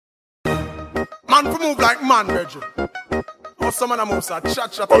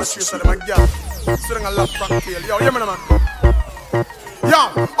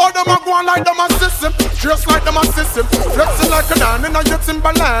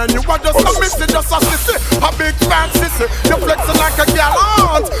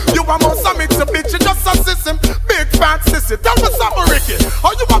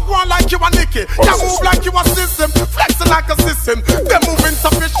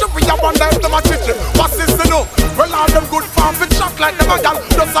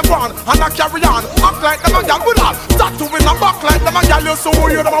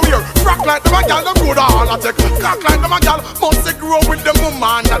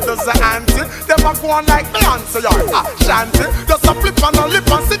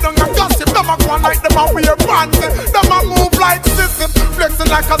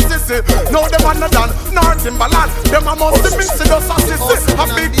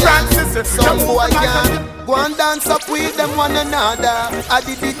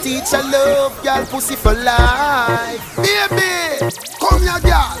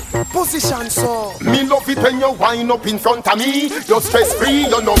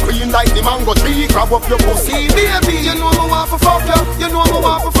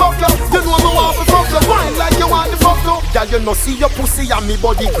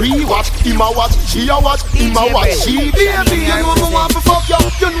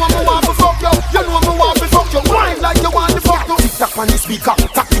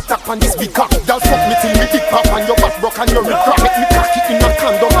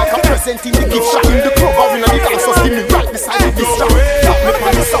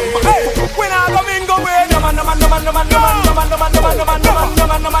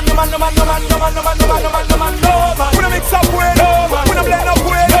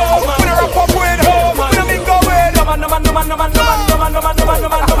I wrap up with, when I mingle with, no man, when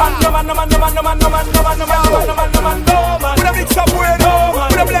I mix up with,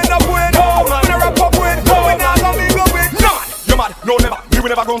 when I blend up with, when I wrap up with, when I go mingle with, none. You mad? No never. We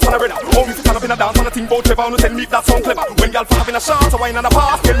never go on a brother. Only to stand up in a dance and a think about clever. No tell me that sound clever. When y'all have in a chance, a wine and a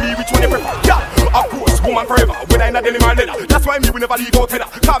pass, tell me which one you prefer. Yeah, of course, woman forever. When I in a denim or leather, that's why me we never leave out header.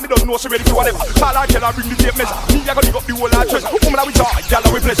 Cause me don't know she ready to whatever. Call her, tell her, bring the tape measure. Me I go dig up the whole lot treasure. Woman that we joy, y'all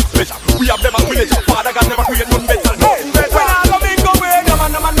we pleasure. We have them as village. Father God never create none better. When I go me go away, no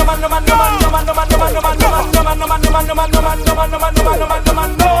man.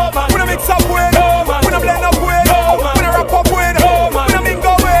 When I mix up with, when I blend up with, when I wrap up with, when I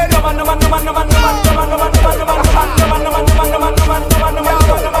mingle with,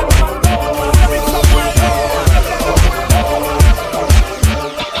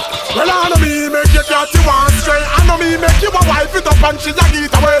 well, I know me make you cat you want straight. I know me make you a wife it up and she a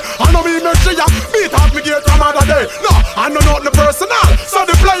get away. I know me make you beat off me gate from other day. No, I know nothing personal. So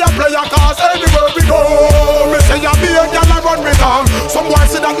the player cause anywhere we go. Me say ya be a girl and run me down. Some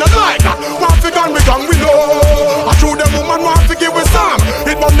boys say that not like that. Want to gun me gun we know. I true them woman want to give us some.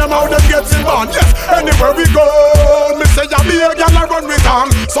 It burn them out them gets in bond. Yes, anywhere we go. Me say ya be a girl and run me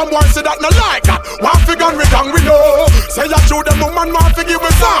down. Some boys say that not like that. Want to gun me gun we know. Say ya true them woman want to give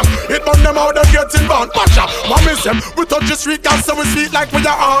us some. It burn them out them gets in bond. Watcha, mommy say we touch the street gas so we sweet like we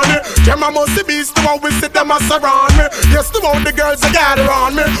are on it. Them a must be beast the one we see them a surround me. Yes, the one the girls they gather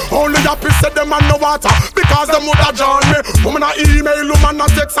on me. Only happy said them and no water because them would have joined me. Woman a email, woman a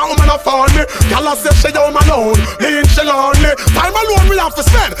text and woman a phone me. Y'all a say she home alone, lean she lonely. Time alone we have to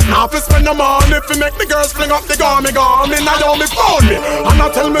spend, now to spend the money. If you make the girls fling up the gummy, now you me phone me. And I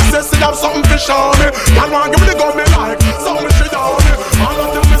tell me say she have something to show me. Y'all want give me the gummy like, so me she down me. And I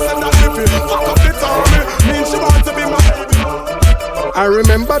tell me say that if you fuck up the town me, mean she want to be my baby. I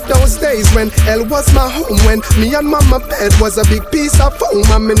remember those days when hell was my home, when me and mama bed was a big piece of foam,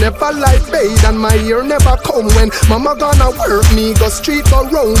 and me never like bathe and my ear never come. When mama gonna work, me go street or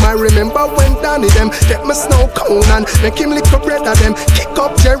roam. I remember when Danny them take my snow cone and make him lick up bread of them, kick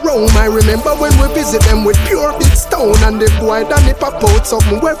up Jerome. I remember when we visit them with pure big stone, and the boy Danny pop out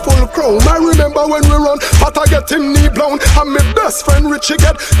something we full chrome. I remember when we run, but I get him knee blown, and my best friend Richie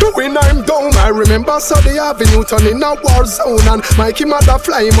get doing I'm down. I remember Sunday Avenue turn in a war zone, and Mikey mother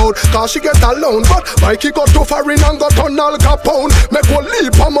fly him out cause she get alone. But Mikey got too foreign and got on Al Capone. Make one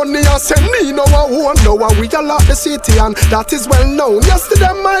leap of money and send me no one. Now we all out the city and that is well known.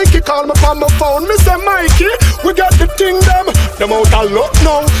 Yesterday Mikey called me from my phone. Me say Mikey, we got the thing them out of luck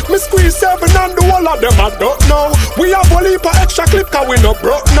now. Me squeeze 7 and the whole of them I don't know. We have one leap of extra clip cause we no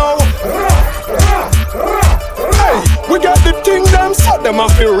broke now. Hey, we got the thing them so them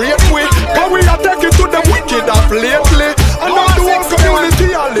have to rate we. Cause we are taking to them wicked up lately. And now the whole community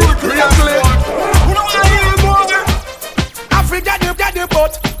are live greatly. Africa, you got the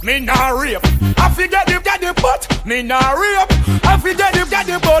but me nah rape. I forget the but me nah rape. I forget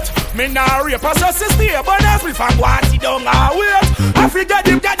the but me nah rape. I just stay, but as we find what he don't wait. I forget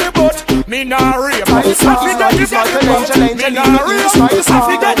the but me nah rape. I forget the but me nah rape. I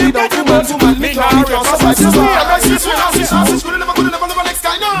forget the but me nah rape.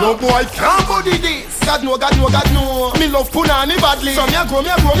 No boy can't body this. God know. Me love punani badly. So me a grow.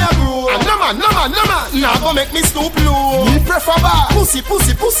 And no man. Nah go make me stoop low. Me prefer bad.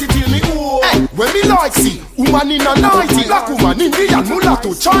 Pussy till me old. Hey, when me like see woman in a 90, black woman Indian,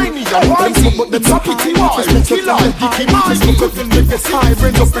 mulatto, Chinese, and whitey. But them sapity wise, killer, geeky mind. Make the sky,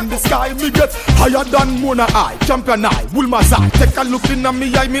 rain up in the sky. Me get higher than Mona Eye, Champion Eye, Wilma's Eye. Take a look in at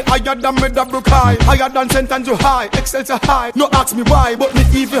me eye, me higher than Meadowbrook High. Higher than St. Andrew High, Excelsior High. No ask me why, but me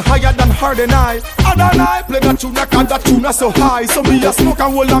even higher than Harden Eye. Other night, play that tune, cause that tune so high. So me a smoke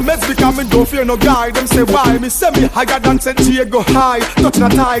and hold a mess because me don't fear no guy. Them say why, me say me higher than St. Diego High. Touch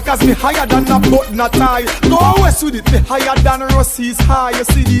not high, cause me higher than a boat not high. Go west with it, me higher than Rossi's high. You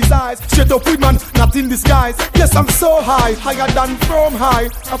see these eyes, straight up with man, not in disguise. Yes, I'm so high, higher than from high,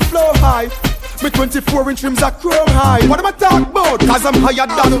 I flow high. Me 24-inch rims are chrome high. What am I talking about? Cause I'm higher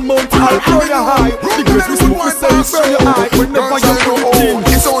than Mount California high. The grace we smoke, we say it's burn your eye. Whenever you go in,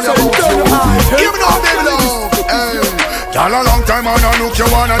 it's on your eye. Give me no baby love. Y'all a long time and I look you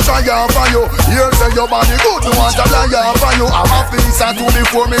wanna try out for you. You say your body good, you want to fly out for you. I'm a piece and two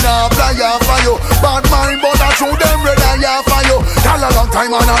before me now fly out for you. Bad mind but I show them red eye out for you. Y'all a long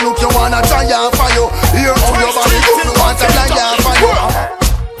time and I look you wanna try out for you. You say your body good, you want to fly out for you.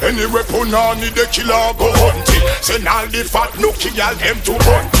 Anyway, punani the killer go hunting. Send all the fat nookie y'all them to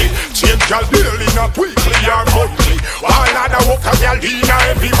hunting. Change y'all daily, not weekly or monthly. While other walk a y'all in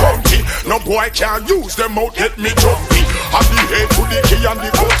every country. No boy can use them out, get me jumpy. Have the head to the key and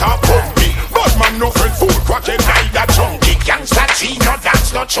the foot are pumpy. But man no friend food, crack and ride a chunky. Gangsta G, no dance,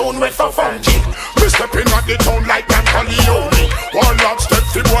 no tune with for funky. Me stepping at the town like Dan Corleone. One love step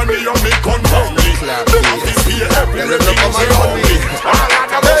to one me on me gun only. Me have to pay every review me only.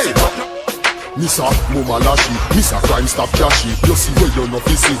 Missa, mama lashy, Missa crime stop cashy. You see where you no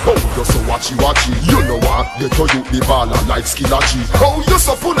fizzy, oh you so watchy. You know what, get to you the baller like Skillachi. Oh you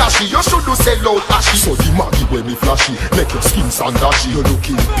so punashy, you should do sell out ashy. So the maggie when me flashy, make your skin sandashy. You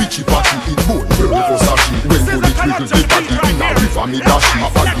looking pitchy patchy, it bone very versace. When bullet wiggle the body in a river me dashy. A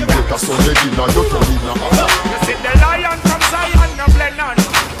body better so ready now you turn in a You see the lion from Zion no blend on.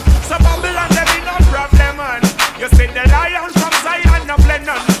 So Babylon there be no problem man. You see the lion from Zion no blend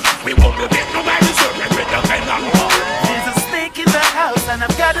on. We won't go get nobody so we with the pen on. There's a snake in the house and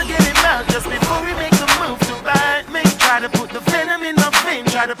I've got to get him out just before we make the move to bite me. Try to put the venom in my vein,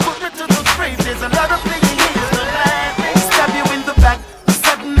 try to put me to the grave. There's a lot of playing games to lie. Stab you in the back,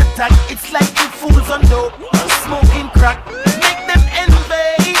 sudden attack. It's like two fools on dope, smoking crack. Make them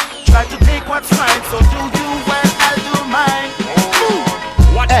envy, try to take what's mine. So do you while I'll do mine.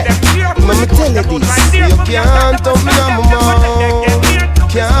 Hey, let me tell you this, you can't talk me on my mouth.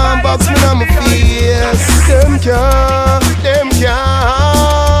 Can't box me on my face. Them can't.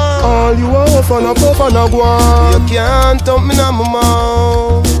 All you want on a pop and a guan. You can't talk me on my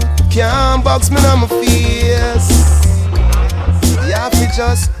mouth. Can't box me on my face. You have to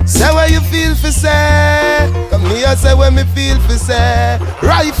just say what you feel for say. Come here say what me feel for say.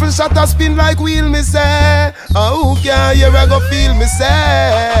 Rifle shot a spin like wheel me say. Oh who can you ever go feel me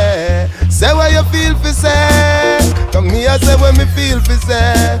say. Say what you feel for say. Come here say what me feel for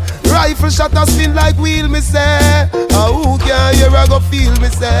say. Rifle shot a spin like wheel me say. Oh who can you ever go feel me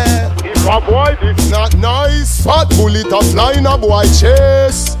say. If a boy this not nice, fat bullet a fly in a boy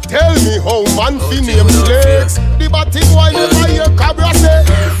chase. Tell me how man fi name slaves. The batty boy never hear cabra say.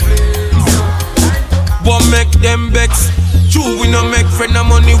 What make them vex? True we no make friend of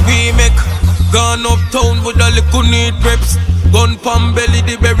money we make. Gone uptown with a little need preps. Gun pan belly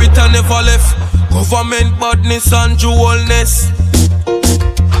the berita never left. Government badness and jewelness.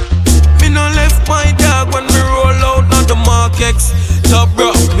 Me no left my dog when me roll out not the markex. Top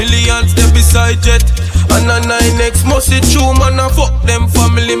bro, millions they beside jet. And a 9X must it true man I fuck them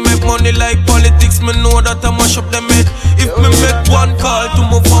family make money like politics. Me know that I mash up them head. If me make one call to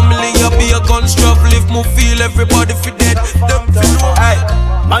my family I be a gun struggle. If me feel everybody fi dead. Them fi know. Hey,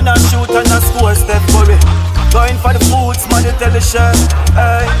 man a shoot and a score step for it. Going for the foods man you tell the chef.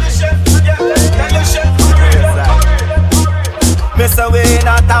 Hey, Mr. We in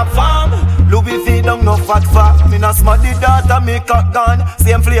a top farm. Louis V don't know fat farm. Me no smart the data, me cut gun.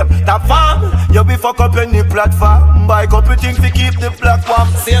 Same flame, that farm. You be fuck up any platform. Buy couple things to keep the black warm.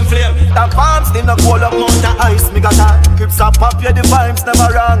 Same flame, that farm. Still no cold up mount the ice. Me got a grips up pop, yeah the vibes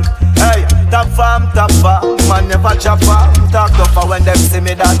never wrong. Hey, that farm, man never chop farm. Talk tougher when them see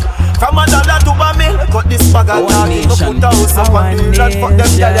me that. From $1 to $1 million, cut this bag of talking. To put a house up on the land, fuck them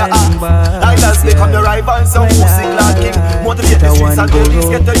tell you ah. Islands they come the rival, some pussy clocking. Motivate the streets and police,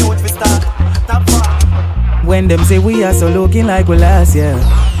 get the youth to start. When them say we are so looking like we last, yeah.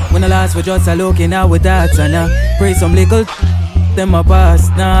 When the last we just are looking out with that, and pray some little them a pass.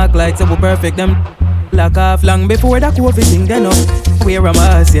 Knock like so we perfect them lock off long before that COVID thing then up. Wear a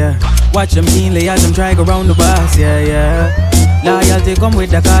mask, yeah. Watch them keenly as them drag around the bus, yeah, yeah. Loyalty come with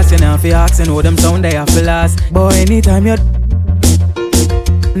the cost, you know. If you ask and know them sound they have to last. Boy, anytime you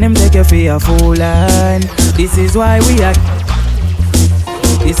them take you for a fool and this is why we act.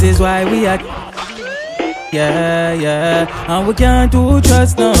 This is why we act. Yeah, yeah. And we can't do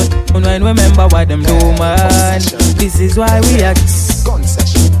trust none when we remember what them do, man. This is why we act. Gun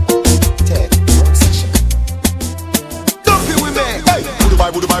session. Gun session. Don't be with me. Hey.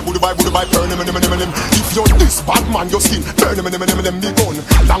 Budu-bye, burn him. If you're this bad man, your skin, burn him, me gun.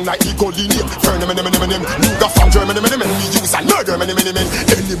 Long like the gold linear, burn him. Luga from Germany, me use and murder, any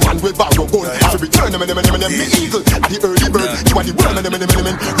man with borrow gun, have to return him, me eagle, at the early bird, you are the worm,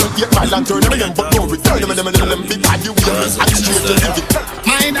 don't get my lantern, but don't return him, be bad, you will, I'm straight to the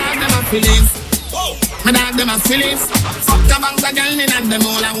my dog, them a feelings. My dog, them a feelings. Fuck the banks a girl in and them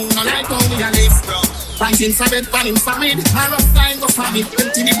all, I won't like how we a live. Fighting for bed, falling for me. I rough flying go for me.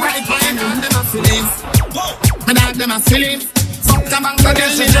 Empty the bright wine and them a feeling. My dog, them a feeling. Fuck the banks a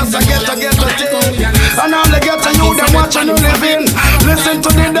girl in and them all, I won't like how we a live. And all they get to you, them watch and you live in. Listen to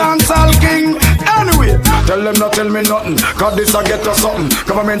the dancehall king. Anyway, tell them not tell me nothing. Cause this a get us something.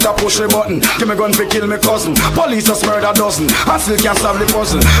 Government a push the button. Give me gun for kill me cousin. Police just murder dozen. And still can't solve the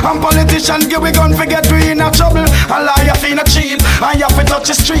puzzle. And politicians give we gun for get we in a trouble. And liar fi not cheap. And you fi touch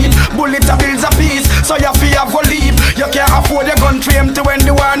the street. Bullet a bills a piece. So you fi have go leave. You can't afford your gun to empty when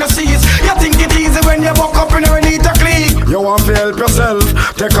the war no cease. You think it easy when you buck up in a need to click. You want to help yourself.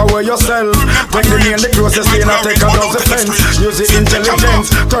 Take away yourself. Take the main the closest thing and take a dozen fence. Use the intelligence.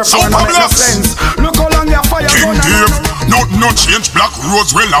 Turf one make no sense. Look how long your fire King Dave, no change black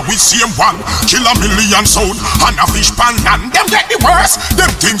roads, well we same one. Kill a million sound and a fish pan land. Them get the worst, them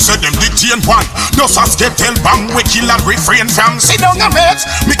things say them detain one. Just as get tell bang we kill and refrain from. Sit down and mates,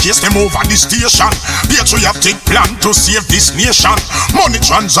 me case them over the station. Patriotic plan to save this nation. Money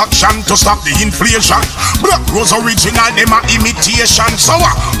transaction to stop the inflation. Black rose original, them a imitation. So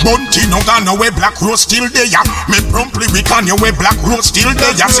Bunty no gonna wear black rose still there. Me promptly we can you wear black rose still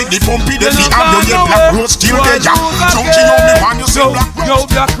there. See the pumpy the and you black rose still there. Don't you know me man you say black rose. Yo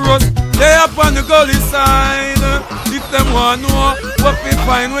black rose, they up on the gully side. If them want know what we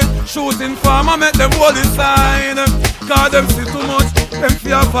find with shooting farm, I make them hold inside. Cause them see too much, them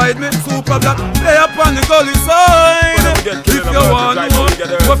fear fight me. Super black, they up on the gully side. If you want know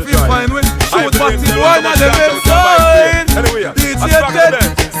what we find with shoot party one of them inside. DJ Ted,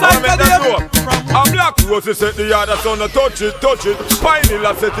 side of them. A black rose set the yard, so no touch it. Piney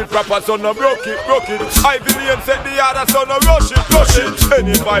la set it proper, so no broke it. Ivy Lane set the yard, so no rush it.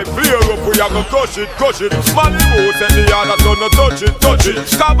 Any vibe clear up, we a go crush it. Malibu set the yard, so no touch it.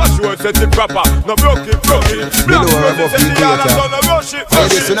 Cover show set it proper, no broke it. Black rose set the yard, so no rush it.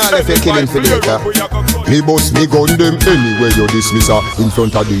 This is not if you're killing for later. Me bust me gun them anywhere you dismiss her. In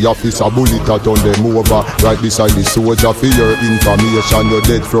front of the officer, bullet a turn them over. Right beside the soldier for your information. You're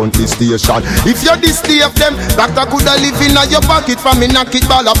dead front the station. If you're this day of them, doctor coulda live in your pocket. From me knock it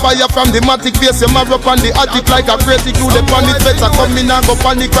ball a fire from the matic face. You mark up on the attic like a crazy crew. The panic better come in and go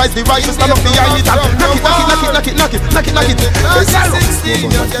panic rise. The righteous stand up behind it. Knock it. This is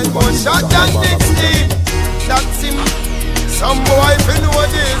 16, you get one shot and 16. That's him. Some boy fi know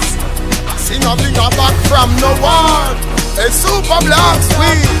this. Sing a bring a back from no one. A super black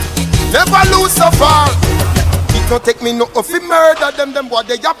sweet. Never lose so far. It no take me no off murder them boy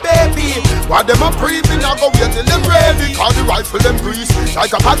they a baby. While them a breathing I go wait till them ready. Cause the rifle them grease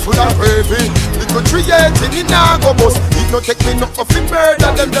like a pot full of gravy. It go creating it now go bust. It no take me no off murder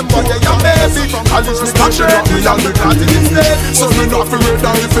them boy they a baby. All this me catch it up me and me got it instead. So me not fi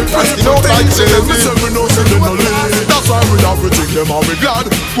redder if it press no like baby. Me say me no say them no leave. That's why we have to take them and we glad.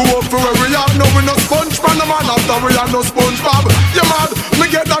 Go up for where we have no we no sponge man. The man after we have no SpongeBob. You mad?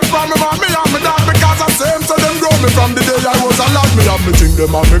 Me get that from me man me and me dad because I say him so them grow. me from the day I was a lad. Me have me think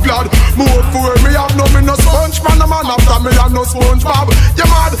them and me glad. More for me have no me no sponge man. A man after me have no sponge bob. You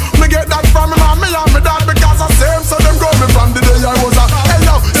mad? Me get that from me mom, me and me dad because I same. So them grow me from the day I was a. Hey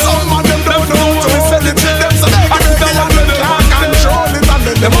yo, some of them don't know how to sell it. Them say they give me the and they can't control it. And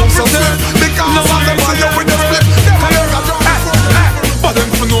then them also flip because of them see you with the flip. But them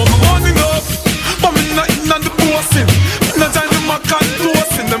for know me money enough. But me not in on the bossing. Me not join them a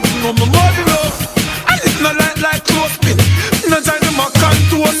cantossing. Them for know me money enough. And it not like close me. Me not join them a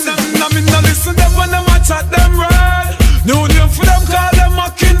cantossing. Now me not listen them when them a chat them red. New name for them call them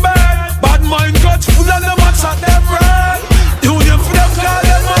Mockingbird. Bad mind got full and them a chat them red. New name for them call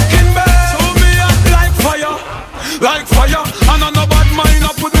them Mockingbird. So me act like fire. Like fire. And I no bad mind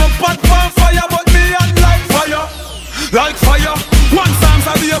I put my pot on fire. But me act like fire. Like fire. One times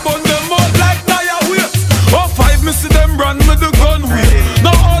I be a bun them out like tire wheel. Oh 5 me see them run with the gun wheel.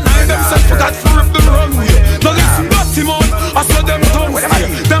 Now all 9 them say forgot to rip the runway. Now listen dirty man, I saw them tongues.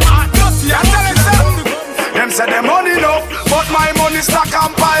 Them are dirty, I tell it them. Them say them money enough, but my money stack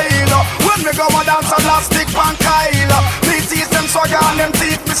and pile. When me go a dance a plastic pan Kyle. Me teach them swagger and them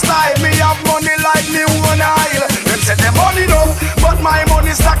teach me style. Me have money like me one aisle. Them say them money enough, but my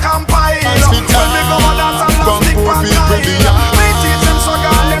money stack and pile. When me go a dance a plastic pan Kyle.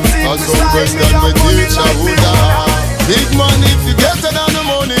 As some question we teach a Huda. Big money if you get it on the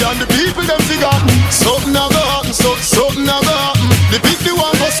money and the people them forgotten. Something a go happen, something a go happen. The big the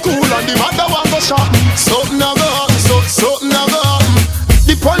one go school and the mother one go shopping. Something a go happen, something a go happen.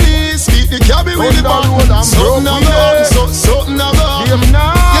 The police keep the cabin with the band. Something a go happen, something a go happen.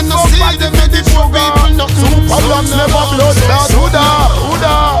 You know see them make the poor people nothing. Super blocks never blood clot.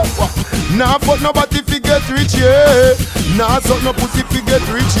 Huda. Nah, but nobody forget rich, yeah. Nah, so no pussy forget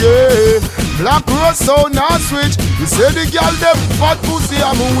rich, yeah. Black Rose so nah switch. You say the girl them fat pussy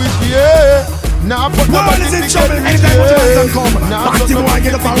I'm with, yeah. Nah, but nobody forget rich, yeah. Nah, so no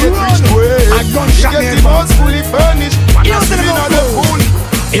pussy forget rich, yeah. Get the house fully furnished. You know the fool.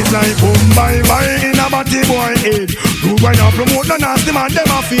 It's like boom bye bye in a batty boy head. You going to promote the nasty man,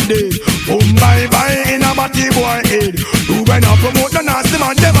 them a feed it. Boom bye bye in a batty boy head. You going to promote the nasty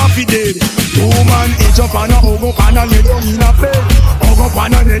man, them a feed it. Two man each up and a hug up and a lay down in a bed. Hug up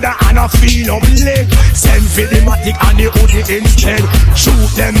and a leather and a feel up leg. Send for the matic and the hoodie instead.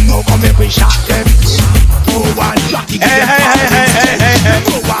 Shoot them now, come and we shot them. Go on, lucky hey.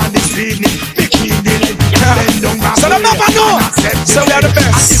 Go on this evening, pick me the so them never know. So we are the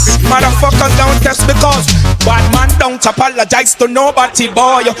best. Motherfuckers don't test because bad man don't apologize to nobody,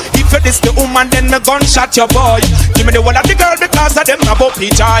 boy. If you diss the woman, then me gunshot your boy. Give me the one of the girl because of them about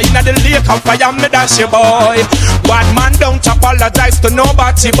PJ. Inna the lake of fire, me dash your boy. Bad man don't apologize to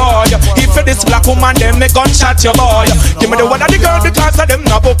nobody, boy. If you diss black woman, then me gunshot your boy. Give me the one of the girl because of them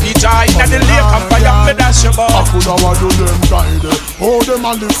about PJ. Inna the lake of fire, me dash your boy. I could have do them guide. Oh, them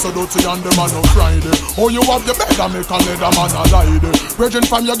a live so dirty and them a no Friday. Oh, you have the bed and make a leather man a lie. Virgin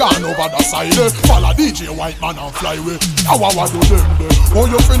from your gun over the side. Follow DJ White man and fly away. Now I do them there. Oh,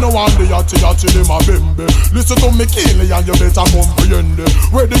 you finna want the yachty them a bembe. Listen to me kill and you better comprehend.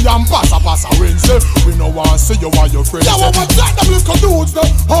 Where the yam pass Wednesday. We no want see you while your friends. Yeah, what like them little dudes there.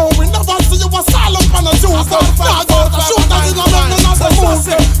 Oh, we never see you a silent on a Tuesday. Now go to shoot that in a London as a move.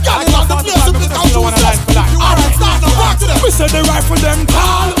 Got it on the place to pick out Tuesday. Alright, start the rock to them. We say the rifle them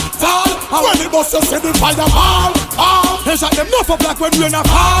tall. When the bus you see the fire fall. They shot them enough up like when we in a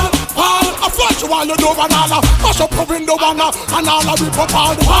fall. I flash you all the door and all. Mash up the window and all a rip up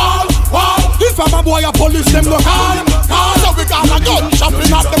all the wall. If I'm a boy a police them no call. So we got a gun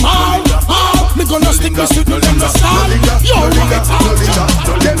chopping at them all. Me gonna stick this to them the stall. Yo,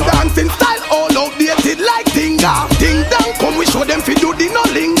 them dancing style all outdated like Tinga. Ding dong come we show them fi do the no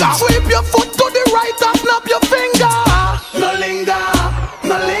linger. Sweep your foot to the right and snap your finger. No linger.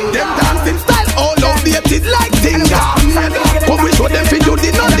 Them dancing style all outdated like Tinga. Come we show them fi do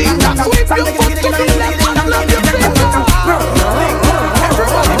the no linger. Sweep your foot to the left and snap your finger.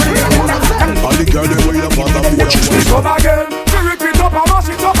 All the girls they way up on the watch. We come again, we rip it up and mash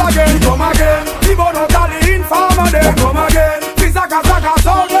it up again. We come again, we go to Cali informer them. We come again, we zaka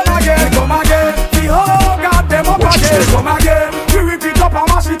sound them again. We come again, we hug at them up again. We come again, we rip it up and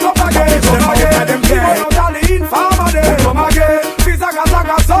mash it up again. We come again, we go to Cali informer them. We come again, we zaka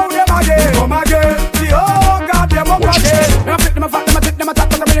sound them again. We come again, we hug at them up again. Them a flip, them a fat, them a tip, them a tap,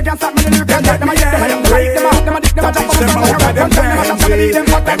 them a really can't stop me. Them a them a yeah, them a them a right, them a them a dick, them a chop, them a chop, them a chop, them a chop, them a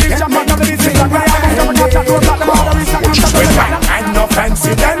chop, and no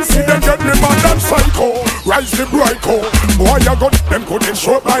fancy dancing, them get me mad and psycho. Rise the Bryco, boy I got them couldn't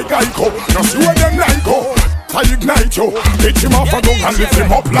show up like Geico. Now see what them like go. I ignite bite you. Hit him off a gun and lift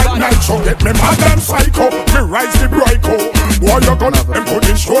him up like nitro. Get me mad and psycho, me rise the Bryco. Boy you gonna them put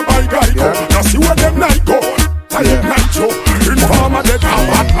in show by Geico. Now see where them night go. Tired night yo. Informer dead and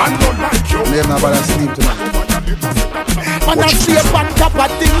bad man don't like you. Me have no bad sleep tonight. Man I sleep on top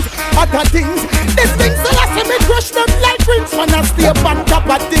of things, other things. These things the last time me crush them like rings. Man I sleep on top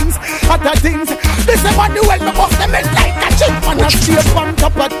of things, other things. This is what the world me bust them in like a chip. Man I sleep on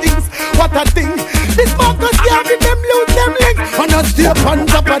top of things, what a thing. This Marcus can't be them lose them links. Man I sleep on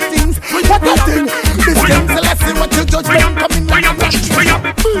top of things, what a thing. This things the last time what you judge them coming like a rush.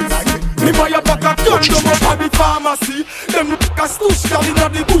 Me buy a pack of condom up at the pharmacy. Them niggas too strong inna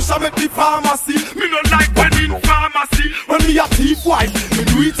the bush and make the pharmacy. Me no like when in pharmacy. When me a thief wife, me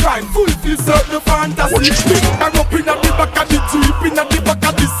do it right, fulfill certain fantasy. Me hang up inna the back of the jeep, inna the back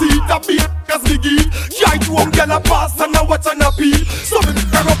of the seat. A beat as me give. Shite one girl a pass and a watch and a peel. So me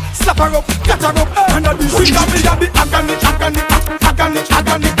hang up, slap her up, catch her up, and a the shit of me a the agony.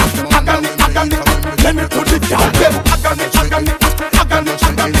 Let me put the car them agony.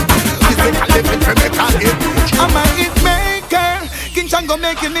 I'm a hit maker. King Shango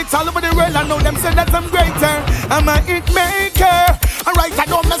making it all over the world. I know them say that I'm greater. I'm a hit maker. Alright, I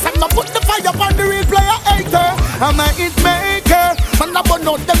don't mess up. Now put the fire on the real player hater. I'm a hit maker. Man, I burn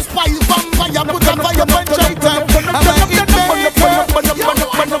out them spies vampire. Put the fire on traitor. I'm a hit maker.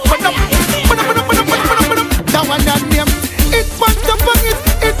 That one that name. It's fun to bang it.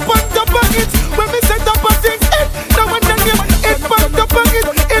 It's fun to bang it. When we set up a thing, that one that name. It's fun to bang it.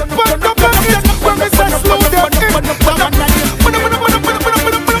 It's fun to bang it. When we set slow down, that one that name.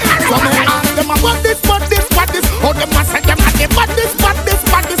 So me ask them about this. Oh, them a say them a the baddest.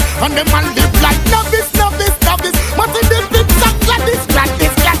 And them a live like novice. But in them big song gladys.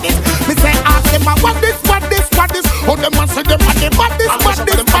 Me say ask them about this. Oh, them a say them a the baddest.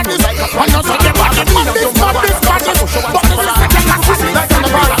 And also them a the baddest. But me say them a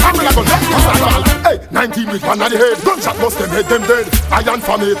Hey, 19 with one on the head. Gunshot bust them head them dead. Iron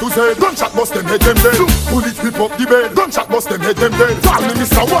from A to Z. Gunshot bust them head them dead. Bullets whip up the bed. Gunshot bust them head them dead. Call me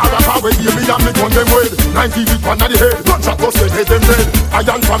Mr. Warrior, when you me and me gun them wed. 90 with one on the head. Gunshot bust them head them dead.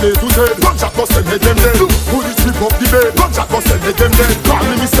 Iron from A to Z. Gunshot bust them head them dead. Bullets whip up the bed. Gunshot bust them head them dead. Call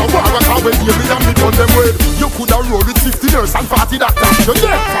me Mr. Warrior, when you me and me gun them wed. You coulda roll with 50 nurse and 40 doctor. You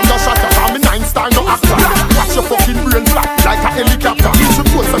dead from the shot of me 9-star no actor. Watch your fucking brain flat like a helicopter. You should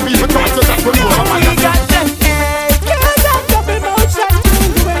put some people talk to that when you are. We got them cause I'm double motion.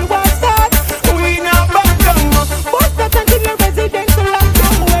 When was that? We not back down. Bust that until the residential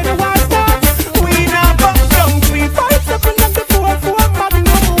lockdown. When the war starts, we not back down. 357 and the 44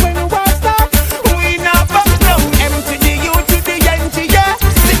 magnum. When the war starts, we not back down. M to the U to the N to yeah.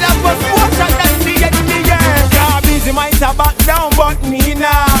 Still a bus motion than the enemy yeah. Yeah, busy might have back down, but me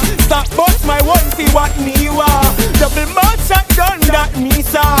nah. Stop bust my one, see what me want. Double motion done that me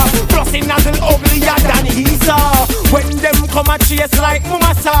saw. Plus in nothing uglier than he saw. When them come a chase like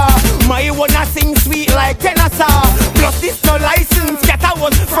Mama saw. My wanna sing sweet like Tenasa. Plus this no license, cat I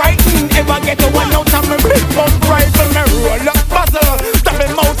was frightened. Ever get a one out of my big bump rifle. Me roll up puzzle.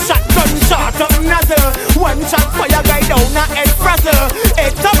 Double mouth shot, gunshot up nozzle. One shot fire guy down a head frazzle.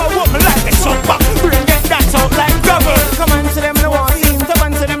 Head top a woman like a chopper. Bring it that out like gravel. Come on to them no one seem. Come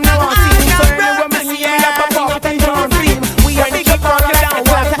on to them no one seem. So anyone me see me up above and down free. We are the kick rock down.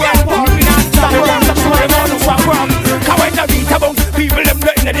 People them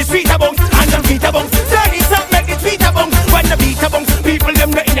not in the street a bounce, and them feet a bounce. Dirty stuff make the street a bounce. When the beat a bounce, people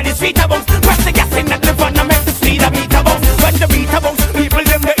them not in the street a bounce. Press the gas in the fun and make the speed a beat a bounce. When the beat a bounce, people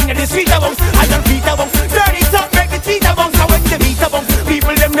them not in the street a bounce, and them feet a bounce. Dirty stuff make the street a bounce. And when the beat a bounce,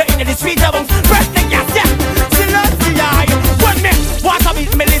 people them not in the street a bounce. Press the gas, yeah. Celestia, when me want a beat,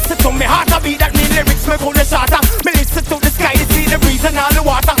 me listen to me heart a beat. That me lyrics me pull the shatter. Me listen to the sky, the sea, the breeze and all the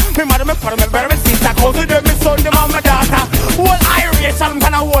water. Me mother, me father, me brother, me sister, close to them, me son, them and my daughter. Whole iration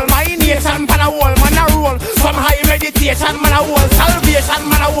pan a whole, my nation pan a whole, man a roll. Some high meditation man a whole, salvation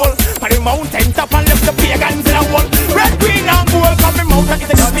man a whole. On the mountain top and left the pagans in a whole. Red, green and gold, come me mouth and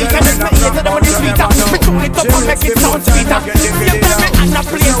it's a speaker. Then me eat it on the sweeter. Me tune it up and make it sound sweeter. You tell me and a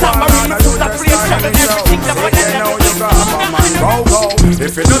place, tambourine, food a place, everything the money.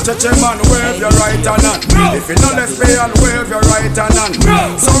 If you don't touch a man, wave your right hand on. If you don't lesbian, wave your right hand on.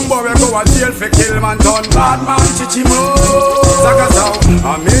 Some boy go a jail for kill man done. Bad man chichimo, Zagazow.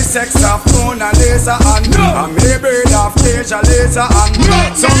 And me sex off moon and laser on. And me bird off cage and laser on.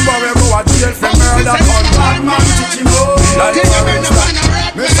 Some boy go a jail for murder on. Bad man chichimo, like orange man.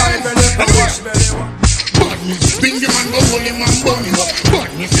 Me side belly, push belly. Bing the man go hold him and burn him up.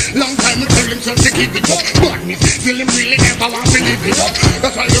 Badness, long time I tell himself to keep it up. Badness, feel him really never want to live it up.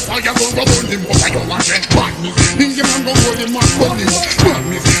 That's why the fire go burn him up. I don't want that badness. Ninja man go hold him and burn him up.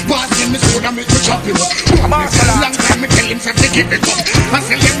 Badness, pass him the sword and make me chop him up. Badness, long time I tell himself to keep it up. I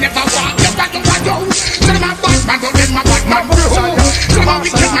say him never walk, never do what you. Tell him a bad man, but them a bad man. Tell him a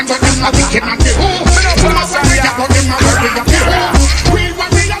wicked man, but them a wicked man. Tell him a warrior, but them a warrior.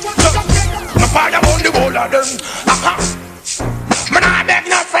 My fire on the wall of them. Man, I beg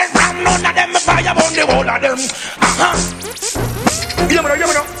no friend from none of them. My fire on the wall of them. You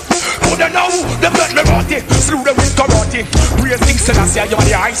know. Oh, they know them let me rot it. Slew them with karate. Real things and I say you are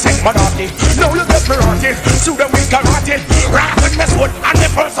the I send Manati. Now you let me rot it. Slew them with karate. Rock with my sword and the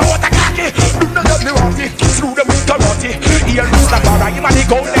first out the khaki. Do not let me rot it. Slew them with karate. Here is the bar. I'm the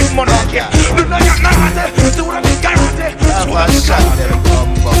golden monarchy. Do not let me rot it. Slew them with karate. Slew them with karate.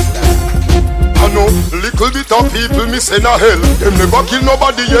 I know little bit of people miss in a hell. Them never kill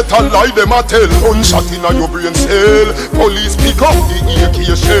nobody yet and lie them a tell. Gunshot in a your brain cell. Police pick up the AK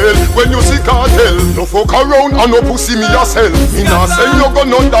shell. When you see cartel, no fuck around and no pussy me a sell. Me nah say you go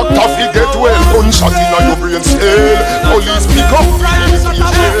no doctor fi get well. Gunshot in a your brain cell. Police pick up the AK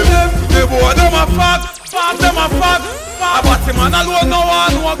shell. The boy them a fag, them a fag. About him man alone no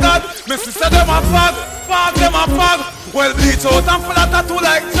one no God. Me sister them a fag, them a fag. Well, bleach out and full of tattoo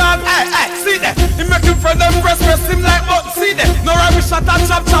like John. Hey, see that? He make him friend them press him like button. See that? No rubbish shot and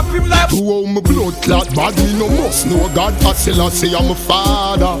chop him like. Oh, my blood clot bad, me no must know God. I say I'm a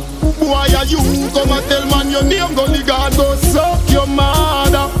father. Why are you come and tell man your name? Go the God go suck your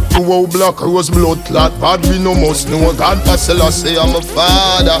mother. Oh, black rose blood clot bad, me no must know God. I say I'm a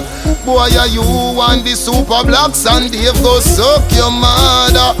father. Boy, are you want the super blacks and Dave go suck your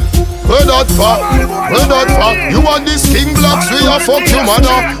mother? Where that far? Where that far? You want this king blocks? We are fuck you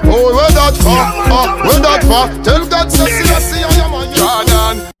mother. Oh, where that far? Where that far? Tell God say I am a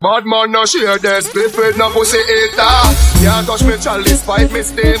Jordan. Bad man no share this. Split with no pussy eater. Can't touch me chalice, pipe me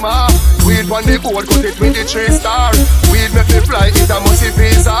steamer. Weed on the board, cut it with the 3-star. Weed make me fly, eat a musty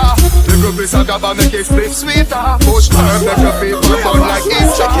pizza. The group is a gaba, make it split sweeter. Push curve, make your people burn like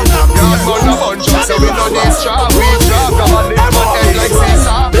Easter. Yard man no bunch up, so we no need straw. We drop, gaba name on head like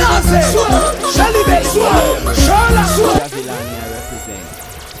Caesar. Shelly Bay Sword, Charlotte Sword. Villania represent.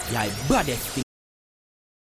 Yeah, baddest thing.